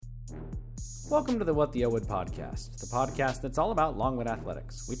Welcome to the What the Elwood podcast, the podcast that's all about Longwood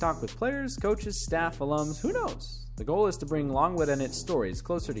athletics. We talk with players, coaches, staff, alums, who knows? The goal is to bring Longwood and its stories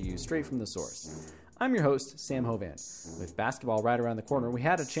closer to you straight from the source. I'm your host, Sam Hovan. With basketball right around the corner, we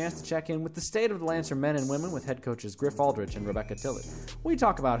had a chance to check in with the state of the Lancer men and women with head coaches Griff Aldrich and Rebecca Tillett. We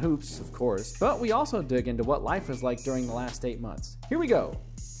talk about hoops, of course, but we also dig into what life was like during the last 8 months. Here we go.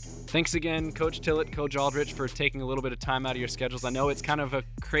 Thanks again, Coach Tillett, Coach Aldrich, for taking a little bit of time out of your schedules. I know it's kind of a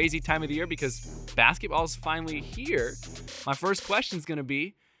crazy time of the year because basketball is finally here. My first question is going to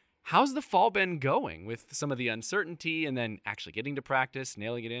be, how's the fall been going with some of the uncertainty and then actually getting to practice,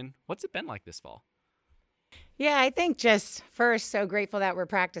 nailing it in? What's it been like this fall? Yeah, I think just first, so grateful that we're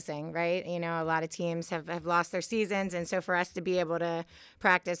practicing, right? You know, a lot of teams have lost their seasons. And so for us to be able to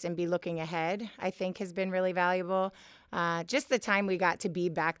practice and be looking ahead, I think has been really valuable. Just the time we got to be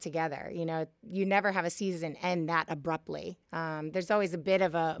back together. You know, you never have a season end that abruptly. There's always a bit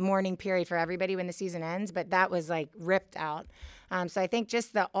of a mourning period for everybody when the season ends, but that was like ripped out. So I think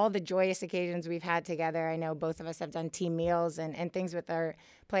just all the joyous occasions we've had together. I know both of us have done team meals and things with our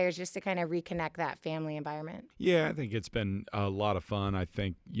players just to kind of reconnect that family environment. Yeah, I think it's been a lot of fun. I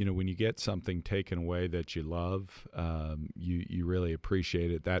think, you know, when you get something taken away that you love, you really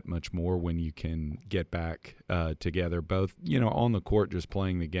appreciate it that much more when you can get back together, both, you know, on the court just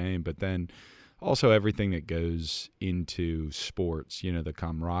playing the game, but then also everything that goes into sports, you know, the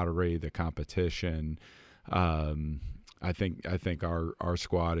camaraderie, the competition. I think our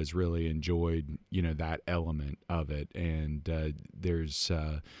squad has really enjoyed, you know, that element of it, and there's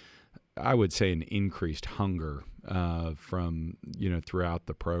I would say an increased hunger from, you know, throughout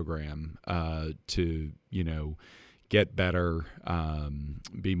the program to, you know, get better,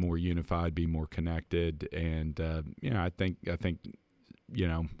 be more unified, be more connected, and you know, I think you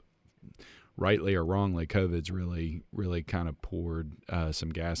know, rightly or wrongly, COVID's really kind of poured some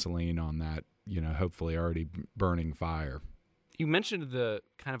gasoline on that, you know, hopefully already burning fire. You mentioned the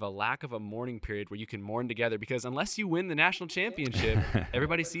kind of a lack of a mourning period where you can mourn together because unless you win the national championship,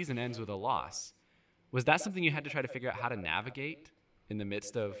 everybody's season ends with a loss. Was that something you had to try to figure out how to navigate in the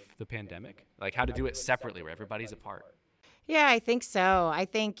midst of the pandemic? Like how to do it separately where everybody's apart? Yeah, I think so. I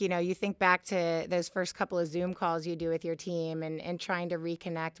think, you know, you think back to those first couple of Zoom calls you do with your team and trying to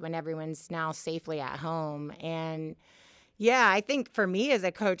reconnect when everyone's now safely at home. And yeah, I think for me as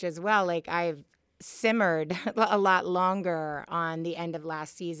a coach as well, like I've simmered a lot longer on the end of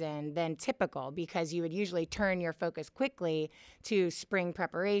last season than typical because you would usually turn your focus quickly to spring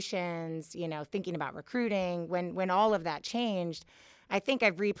preparations, you know, thinking about recruiting. When all of that changed, I think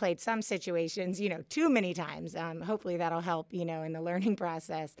I've replayed some situations, you know, too many times. Hopefully that'll help, you know, in the learning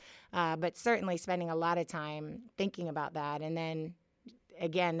process. But certainly spending a lot of time thinking about that. And then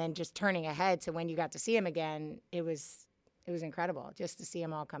again, just turning ahead to when you got to see him again, it was incredible just to see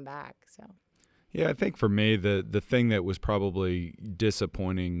them all come back. So. Yeah, I think for me, the thing that was probably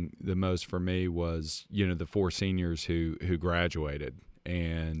disappointing the most for me was, you know, the 4 seniors who graduated,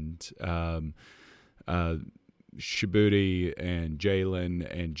 and Shibuti and Jalen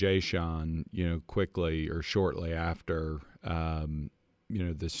and Jayshawn, you know, quickly or shortly after, you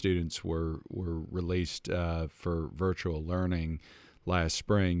know, the students were released for virtual learning last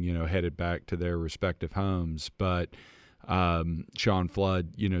spring, you know, headed back to their respective homes, but Sean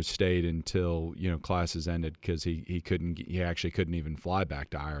Flood, you know, stayed until, you know, classes ended because he actually couldn't even fly back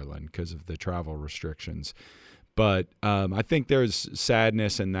to Ireland because of the travel restrictions. But I think there's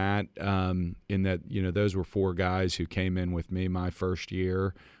sadness in that, you know, those were 4 guys who came in with me my first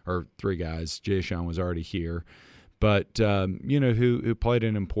year, or 3 guys. Jayshawn was already here, but you know, who played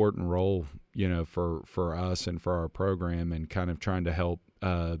an important role, you know, for us and for our program, and kind of trying to help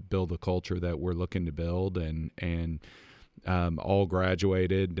build a culture that we're looking to build, and all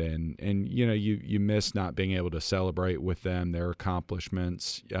graduated, and you know, you miss not being able to celebrate with them their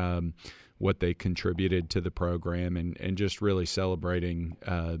accomplishments, what they contributed to the program, and just really celebrating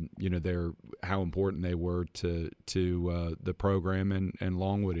you know, how important they were to the program and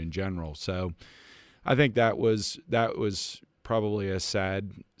Longwood in general. So I think that was probably a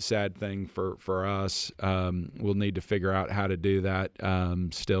sad thing for us. We'll need to figure out how to do that,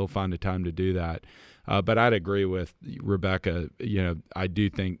 still find a time to do that. But I'd agree with Rebecca. You know, I do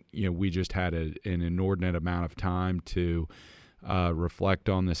think, you know, we just had an inordinate amount of time to reflect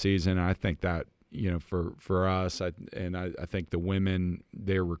on the season. I think that, you know, for us, I think the women,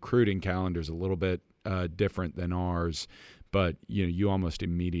 their recruiting calendar is a little bit different than ours. But, you know, you almost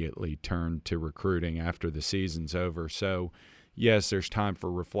immediately turn to recruiting after the season's over. So, yes, there's time for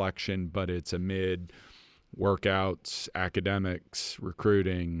reflection, but it's amid workouts, academics,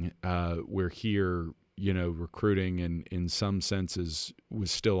 recruiting. We're here, recruiting in some senses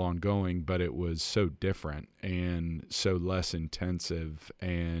was still ongoing, but it was so different and so less intensive,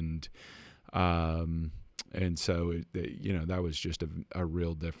 and so that was just a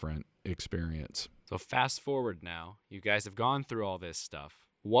real different experience. So fast forward now, you guys have gone through all this stuff.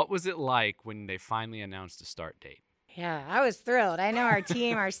 What was it like when they finally announced a start date? Yeah, I was thrilled. I know our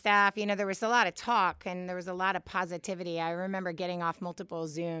team, our staff, there was a lot of talk and there was a lot of positivity. I remember getting off multiple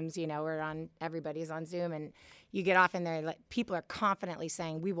Zooms, everybody's on Zoom, and you get off in there, like, people are confidently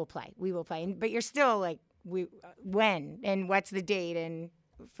saying, we will play. But you're still like, when and what's the date, and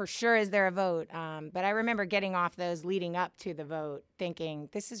for sure is there a vote? But I remember getting off those leading up to the vote thinking,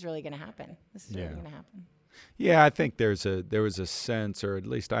 this is really going to happen. Really going to happen. Yeah, I think there was a sense, or at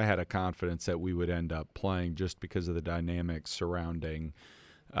least I had a confidence, that we would end up playing just because of the dynamics surrounding,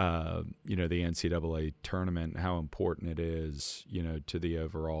 the NCAA tournament, how important it is, to the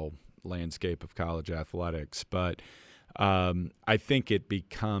overall landscape of college athletics. But I think it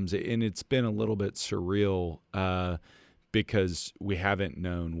becomes, and it's been a little bit surreal because we haven't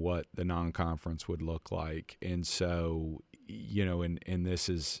known what the non-conference would look like, and so and this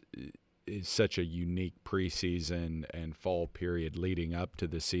is such a unique preseason and fall period leading up to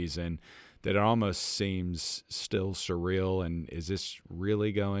the season that it almost seems still surreal. And is this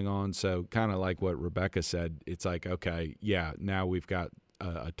really going on? So kind of like what Rebecca said, it's like, okay, yeah, now we've got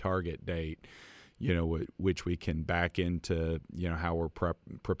a target date, which we can back into, how we're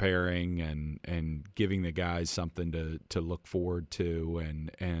preparing and giving the guys something to look forward to.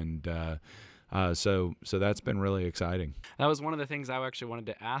 So that's been really exciting. That was one of the things I actually wanted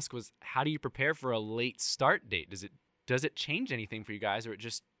to ask was, how do you prepare for a late start date? Does it change anything for you guys, or it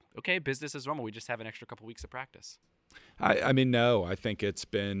just, okay, business as normal, we just have an extra couple weeks of practice? I mean, no, I think it's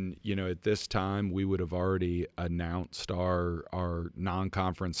been, at this time we would have already announced our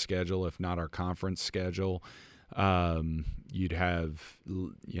non-conference schedule, if not our conference schedule. You'd have,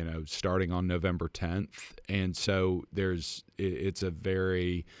 starting on November 10th. And so it's a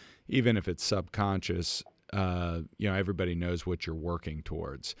very, even if it's subconscious, everybody knows what you're working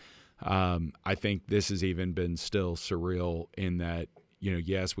towards. I think this has even been still surreal in that,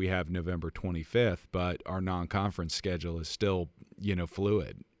 yes, we have November 25th, but our non-conference schedule is still,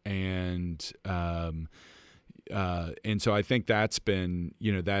 fluid. And so I think that's been,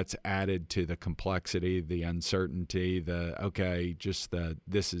 that's added to the complexity, the uncertainty,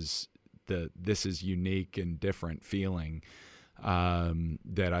 this is unique and different feeling.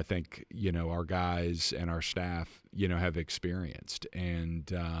 That I think, our guys and our staff, have experienced.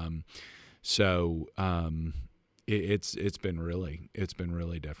 And it's been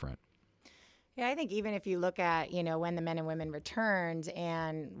really different. Yeah, I think even if you look at, when the men and women returned,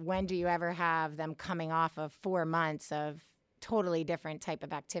 and when do you ever have them coming off of 4 months of totally different type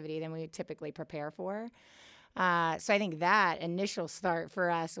of activity than we typically prepare for. So I think that initial start for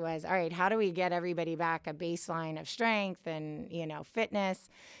us was, all right, how do we get everybody back a baseline of strength and, fitness?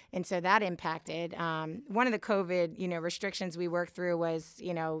 And so that impacted. One of the COVID, restrictions we worked through was,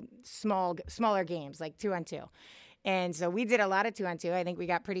 smaller games, like 2-on-2. And so we did a lot of 2-on-2. I think we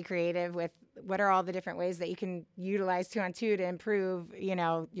got pretty creative with what are all the different ways that you can utilize 2-on-2 to improve,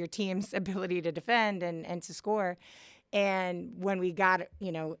 your team's ability to defend and to score. And when we got,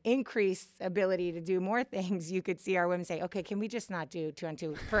 increased ability to do more things, you could see our women say, okay, can we just not do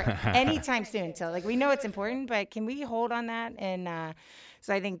 2-on-2 for any time soon? So, we know it's important, but can we hold on that? And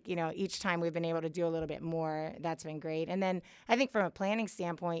so I think, each time we've been able to do a little bit more, that's been great. And then I think from a planning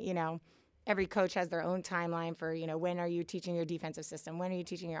standpoint, every coach has their own timeline for, when are you teaching your defensive system? When are you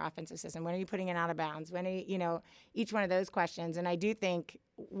teaching your offensive system? When are you putting it out of bounds? When are you, each one of those questions. And I do think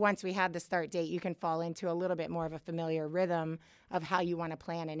once we had the start date, you can fall into a little bit more of a familiar rhythm of how you want to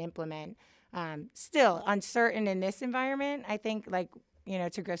plan and implement. Still uncertain in this environment. I think,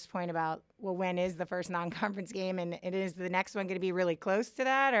 to Griff's point about, well, when is the first non-conference game? And is the next one going to be really close to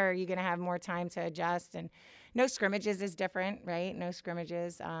that? Or are you going to have more time to adjust? And no scrimmages is different, right? No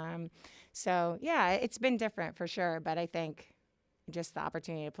scrimmages. So, yeah, it's been different for sure. But I think just the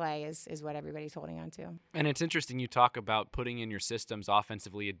opportunity to play is what everybody's holding on to. And it's interesting you talk about putting in your systems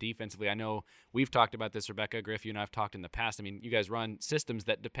offensively and defensively. I know we've talked about this, Rebecca, Griff, you and I have talked in the past. I mean, you guys run systems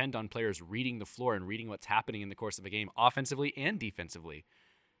that depend on players reading the floor and reading what's happening in the course of a game, offensively and defensively.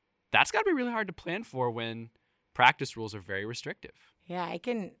 That's got to be really hard to plan for when practice rules are very restrictive. Yeah,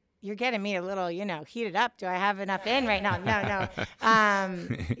 you're getting me a little, heated up. Do I have enough in right now? No.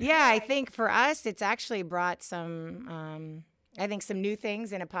 Yeah, I think for us, it's actually brought some I think some new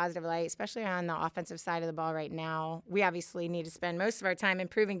things in a positive light, especially on the offensive side of the ball right now. We obviously need to spend most of our time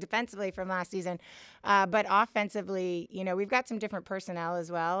improving defensively from last season. But offensively, we've got some different personnel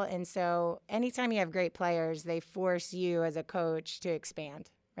as well. And so anytime you have great players, they force you as a coach to expand,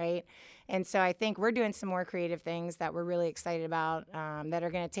 right? And so I think we're doing some more creative things that we're really excited about that are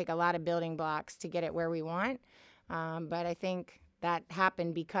going to take a lot of building blocks to get it where we want. But I think that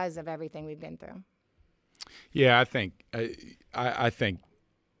happened because of everything we've been through. Yeah, I think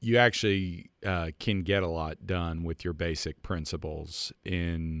you actually can get a lot done with your basic principles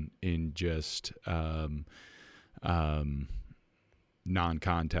in just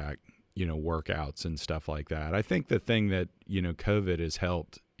non-contact, workouts and stuff like that. I think the thing that COVID has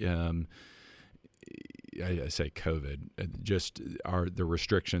helped. I say COVID, just the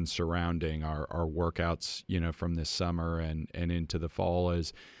restrictions surrounding our workouts, from this summer and into the fall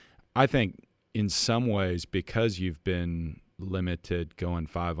is, I think, in some ways, because you've been limited going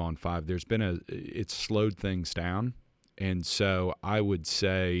 5-on-5, it's slowed things down. And so I would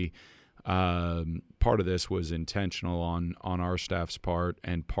say part of this was intentional on our staff's part,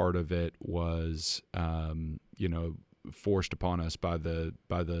 and part of it was, forced upon us by the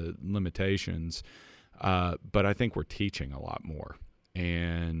limitations. But I think we're teaching a lot more.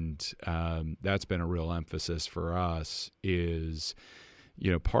 And that's been a real emphasis for us is,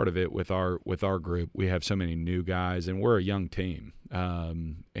 part of it with our group, we have so many new guys, and we're a young team,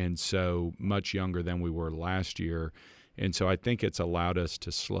 and so much younger than we were last year. And so I think it's allowed us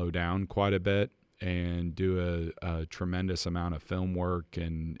to slow down quite a bit and do a tremendous amount of film work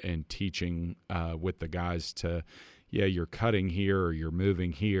and teaching with the guys to, you're cutting here or you're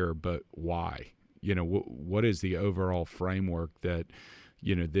moving here, but why? What is the overall framework that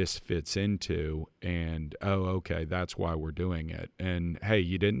this fits into, and okay, that's why we're doing it. And hey,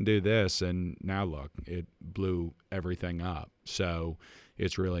 you didn't do this, and now look, it blew everything up. So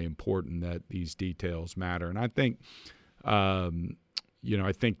it's really important that these details matter. And I think, I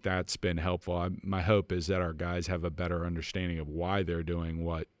think that's been helpful. My hope is that our guys have a better understanding of why they're doing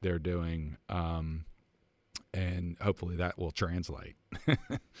what they're doing, and hopefully that will translate.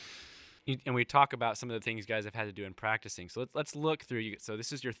 And we talk about some of the things you guys have had to do in practicing. So let's look through. So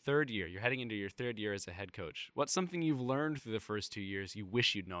this is your third year. You're heading into your third year as a head coach. What's something you've learned through the first 2 years you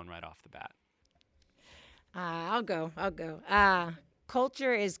wish you'd known right off the bat? I'll go.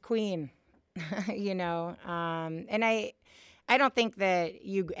 Culture is queen, and I don't think that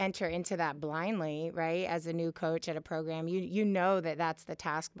you enter into that blindly, right? As a new coach at a program, you know that that's the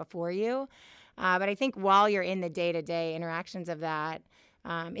task before you. But I think while you're in the day-to-day interactions of that,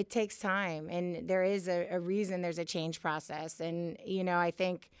 it takes time, and there is a reason there's a change process. And, I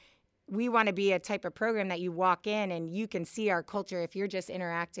think we want to be a type of program that you walk in and you can see our culture if you're just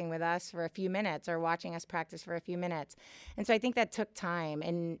interacting with us for a few minutes or watching us practice for a few minutes. And so I think that took time.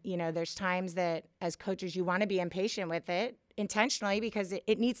 And, there's times that as coaches you want to be impatient with it intentionally because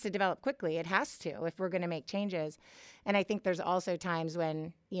it needs to develop quickly. It has to if we're going to make changes. And I think there's also times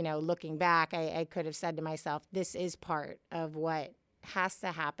when, looking back, I could have said to myself, this is part of what has to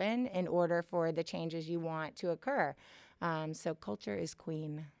happen in order for the changes you want to occur. So culture is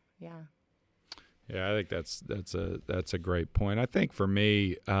queen. Yeah. Yeah, I think that's a great point. I think for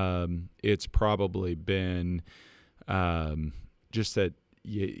me, it's probably been just that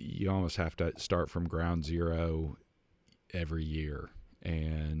you almost have to start from ground zero every year,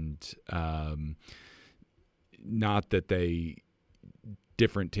 and not that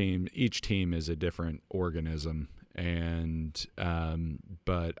each team is a different organism. And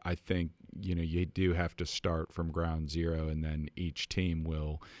but I think you do have to start from ground zero, and then each team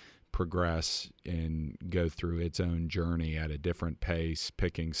will progress and go through its own journey at a different pace,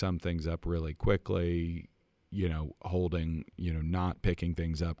 picking some things up really quickly, holding, not picking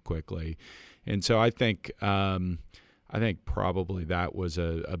things up quickly. And so I think probably that was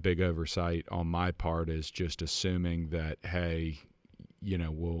a big oversight on my part, is just assuming that, hey,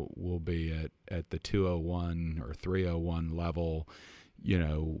 we'll be at the 201 or 301 level,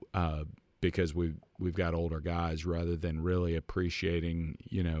 because we've got older guys, rather than really appreciating,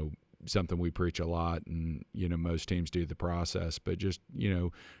 something we preach a lot, and most teams do the process, but just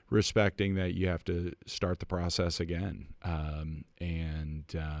respecting that you have to start the process again.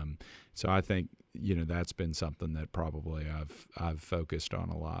 So I think that's been something that probably I've focused on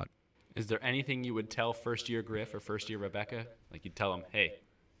a lot. Is there anything you would tell first-year Griff or first-year Rebecca? Like you'd tell them, hey,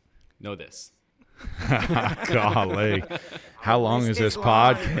 know this. Golly. How long is this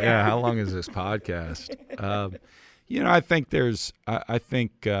podcast? Yeah, how long is this podcast? I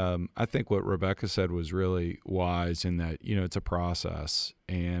think what Rebecca said was really wise in that, it's a process.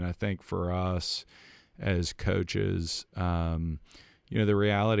 And I think for us, as coaches. The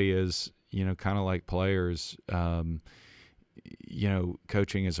reality is, kind of like players,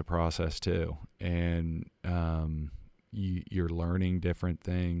 coaching is a process too. And you're learning different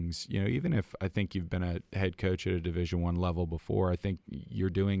things. Even if I think you've been a head coach at a Division I level before, I think you're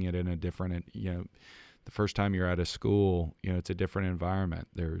doing it in a different, the first time you're at a school, it's a different environment.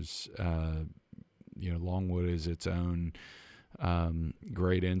 There's, Longwood is its own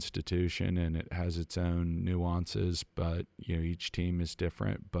great institution, and it has its own nuances, but each team is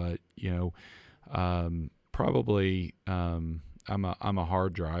different. But probably I'm a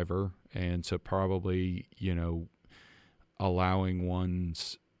hard driver, and so probably allowing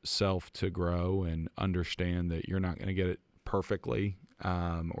one's self to grow and understand that you're not going to get it perfectly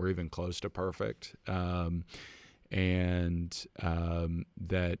or even close to perfect, and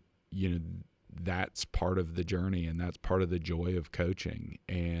that that's part of the journey, and that's part of the joy of coaching.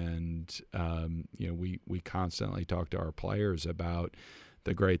 And we constantly talk to our players about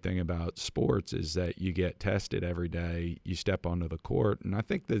the great thing about sports is that you get tested every day. You step onto the court, and I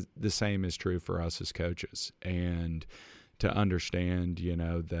think the same is true for us as coaches. And to understand,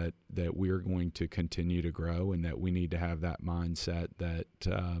 that we're going to continue to grow, and that we need to have that mindset that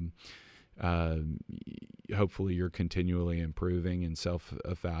hopefully you're continually improving and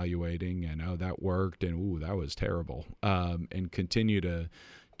self-evaluating, and that worked, and that was terrible, and continue to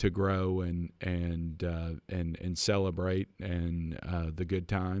grow and celebrate and the good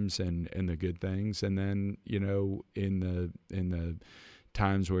times and the good things, and then in the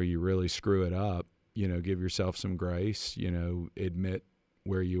times where you really screw it up, give yourself some grace, admit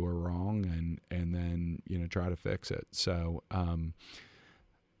where you were wrong, and then try to fix it. So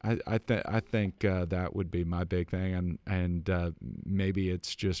I think that would be my big thing, and maybe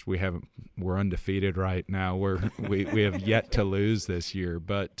it's just we're undefeated right now. We have yet to lose this year,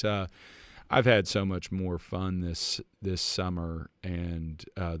 but I've had so much more fun this summer and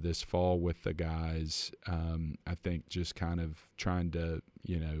this fall with the guys. I think just kind of trying to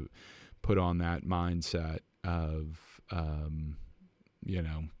put on that mindset of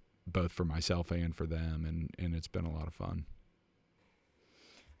both for myself and for them, and it's been a lot of fun.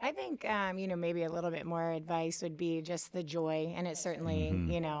 I think, maybe a little bit more advice would be just the joy. And it's certainly,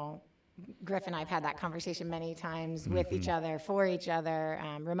 Griff and I have had that conversation many times with each other, for each other,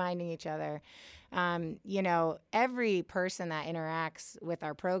 reminding each other. Every person that interacts with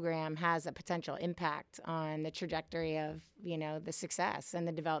our program has a potential impact on the trajectory of, the success and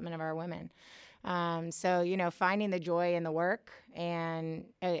the development of our women. So, finding the joy in the work. And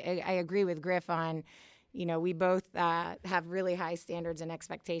I agree with Griff on, we both have really high standards and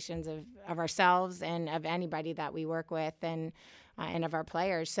expectations of ourselves and of anybody that we work with and of our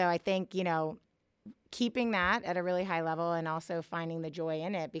players. So I think, keeping that at a really high level and also finding the joy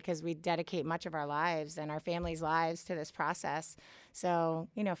in it, because we dedicate much of our lives and our families' lives to this process. So,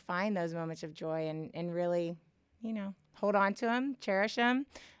 find those moments of joy and really, hold on to them, cherish them.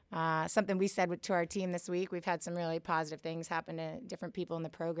 Something we said to our team this week, we've had some really positive things happen to different people in the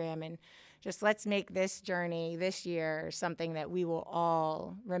program, and just let's make this journey this year something that we will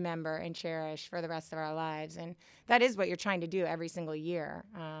all remember and cherish for the rest of our lives. And that is what you're trying to do every single year.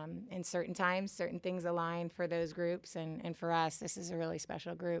 In certain times, certain things align for those groups, and for us, this is a really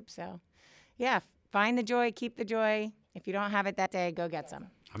special group. So, yeah, find the joy, keep the joy. If you don't have it that day, go get some.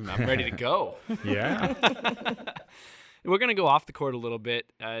 I'm ready to go. Yeah. We're going to go off the court a little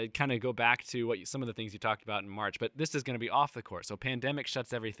bit, kind of go back to some of the things you talked about in March, but this is going to be off the court. So pandemic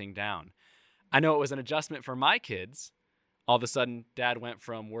shuts everything down. I know it was an adjustment for my kids. All of a sudden, Dad went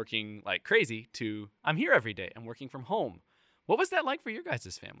from working like crazy to I'm here every day and working from home. What was that like for your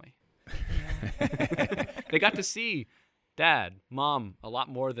guys' family? They got to see Dad, Mom a lot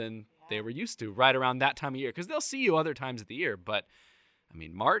more than they were used to right around that time of year, because they'll see you other times of the year. But,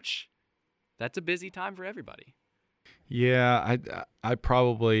 March, that's a busy time for everybody. Yeah, I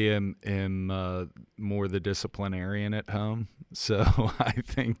probably am more the disciplinarian at home. So I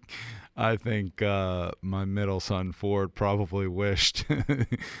think my middle son Ford probably wished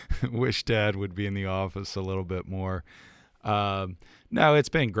Dad would be in the office a little bit more. No, it's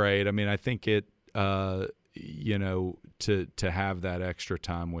been great. I think it to have that extra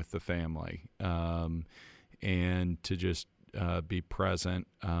time with the family, and to just be present.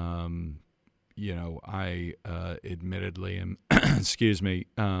 I admittedly am, excuse me,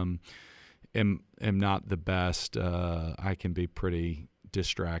 am not the best. I can be pretty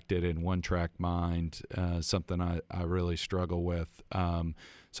distracted and one-track mind, something I really struggle with.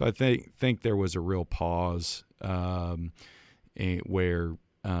 So I think there was a real pause where,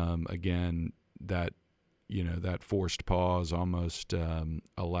 again, that, that forced pause almost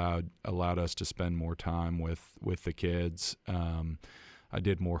allowed us to spend more time with the kids. I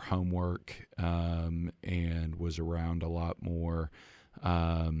did more homework and was around a lot more.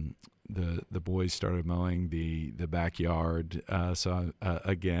 The boys started mowing the backyard. So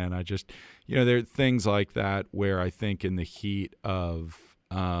again, I just, there are things like that where I think in the heat of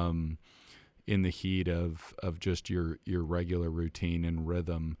just your regular routine and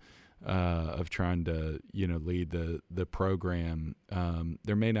rhythm of trying to lead the program,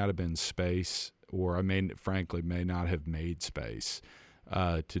 there may not have been space, or I frankly may not have made space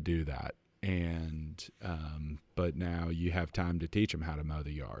to do that. And but now you have time to teach them how to mow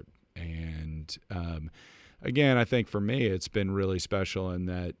the yard. And again, I think for me it's been really special in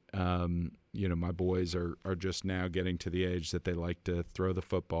that my boys are just now getting to the age that they like to throw the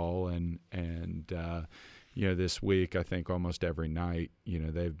football, and this week I think almost every night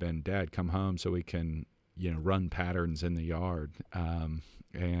they've been, Dad, come home so we can run patterns in the yard.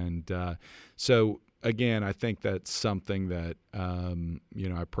 So again, I think that's something that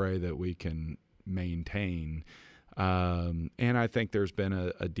I pray that we can maintain, and I think there's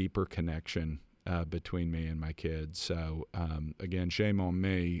been a deeper connection between me and my kids. So again, shame on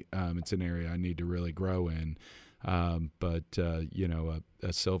me. It's an area I need to really grow in. But a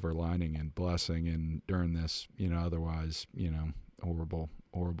silver lining and blessing, and during this otherwise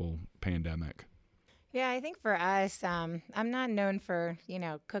horrible pandemic. Yeah, I think for us, I'm not known for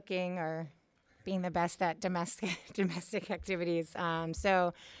cooking or being the best at domestic activities.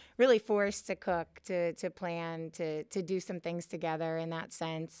 So really forced to cook, to plan, to do some things together in that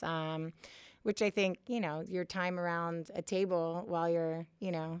sense. Which I think, your time around a table while you're,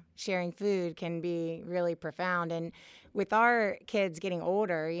 sharing food can be really profound. And with our kids getting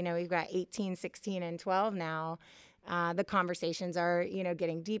older, we've got 18, 16, and 12 now, the conversations are,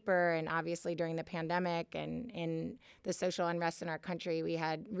 getting deeper. And obviously during the pandemic and in the social unrest in our country, we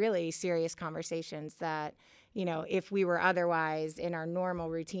had really serious conversations that, if we were otherwise in our normal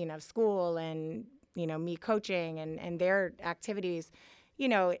routine of school and, me coaching and their activities,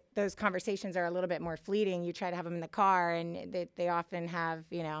 those conversations are a little bit more fleeting. You try to have them in the car, and they often have,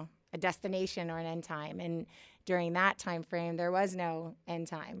 a destination or an end time. And during that time frame, there was no end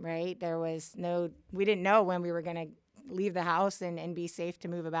time, right? We didn't know when we were going to leave the house and be safe to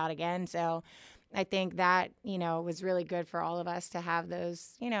move about again. So I think that, was really good for all of us to have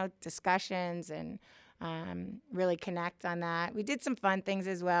those, discussions and really connect on that. We did some fun things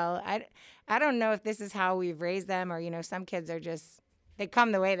as well. I don't know if this is how we've raised them, or, some kids are just, they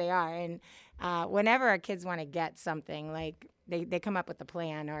come the way they are. And whenever our kids want to get something, like they come up with a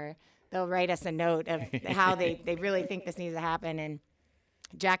plan, or they'll write us a note of how they really think this needs to happen. And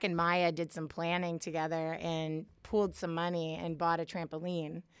Jack and Maya did some planning together and pooled some money and bought a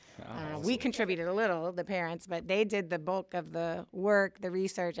trampoline. We contributed a little, the parents, but they did the bulk of the work, the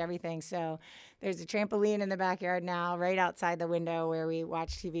research, everything. So there's a trampoline in the backyard now, right outside the window where we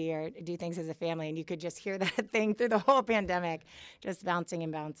watch TV or do things as a family. And you could just hear that thing through the whole pandemic, just bouncing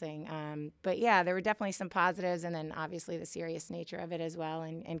and bouncing. But yeah, there were definitely some positives, and then obviously the serious nature of it as well,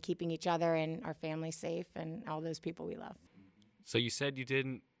 and keeping each other and our family safe and all those people we love. So you said you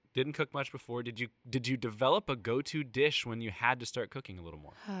didn't cook much before. Did you develop a go-to dish when you had to start cooking a little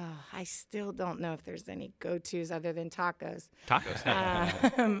more? I still don't know if there's any go-tos other than tacos.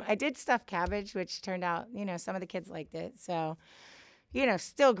 Tacos. I did stuffed cabbage, which turned out, some of the kids liked it. So,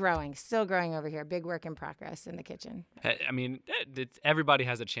 still growing over here. Big work in progress in the kitchen. I mean, everybody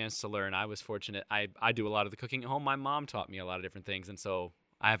has a chance to learn. I was fortunate. I do a lot of the cooking at home. My mom taught me a lot of different things, and so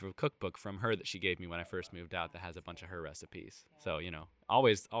I have a cookbook from her that she gave me when I first moved out that has a bunch of her recipes. So,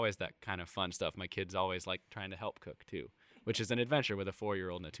 always that kind of fun stuff. My kids always like trying to help cook too, which is an adventure with a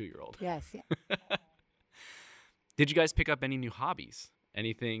 4-year-old and a 2-year-old. Yes. Yeah. Did you guys pick up any new hobbies?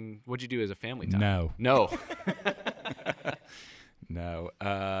 Anything? What'd you do as a family time? No. No. No,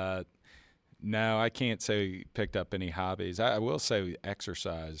 I can't say picked up any hobbies. I will say we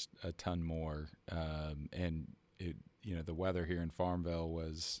exercised a ton more, and it, the weather here in Farmville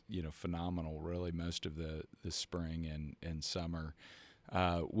was, phenomenal, really, most of the spring and summer.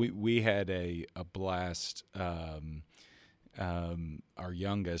 We had a blast. Our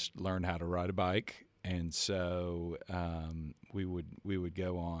youngest learned how to ride a bike, and so we would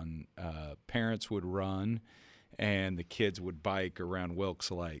go on. Parents would run, and the kids would bike around Wilkes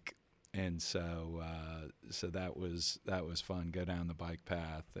Lake, and so that was fun. Go down the bike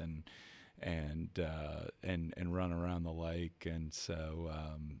path and run around the lake, and so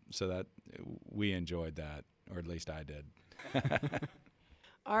that we enjoyed that, or at least I did.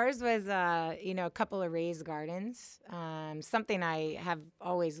 Ours was, a couple of raised gardens, something I have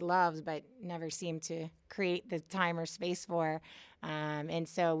always loved but never seemed to create the time or space for. And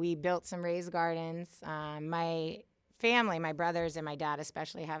so we built some raised gardens. My family, my brothers and my dad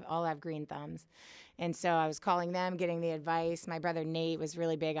especially, all have green thumbs. And so I was calling them, getting the advice. My brother Nate was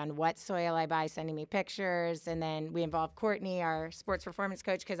really big on what soil I buy, sending me pictures. And then we involved Courtney, our sports performance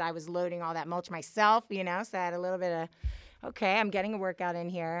coach, because I was loading all that mulch myself, so I had a little bit of, okay, I'm getting a workout in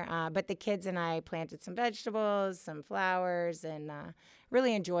here. But the kids and I planted some vegetables, some flowers, and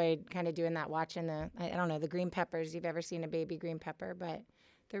really enjoyed kind of doing that, watching the green peppers. You've ever seen a baby green pepper, but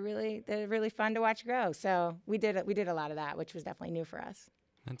they're really fun to watch grow. So we did a lot of that, which was definitely new for us.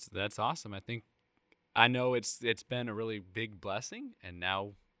 That's awesome. I know it's been a really big blessing, and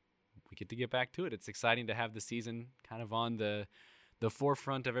now we get to get back to it. It's exciting to have the season kind of on the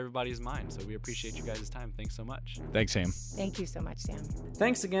forefront of everybody's mind. So we appreciate you guys' time. Thanks so much. Thanks, Sam. Thank you so much, Sam.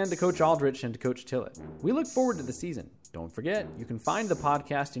 Thanks again to Coach Aldrich and to Coach Tillett. We look forward to the season. Don't forget, you can find the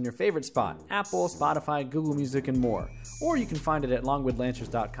podcast in your favorite spot, Apple, Spotify, Google Music, and more. Or you can find it at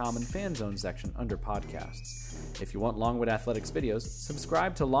longwoodlancers.com in Fan Zone section under podcasts. If you want Longwood Athletics videos,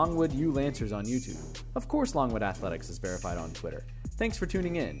 subscribe to Longwood U Lancers on YouTube. Of course, Longwood Athletics is verified on Twitter. Thanks for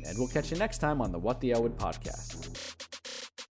tuning in, and we'll catch you next time on the What the Elwood podcast.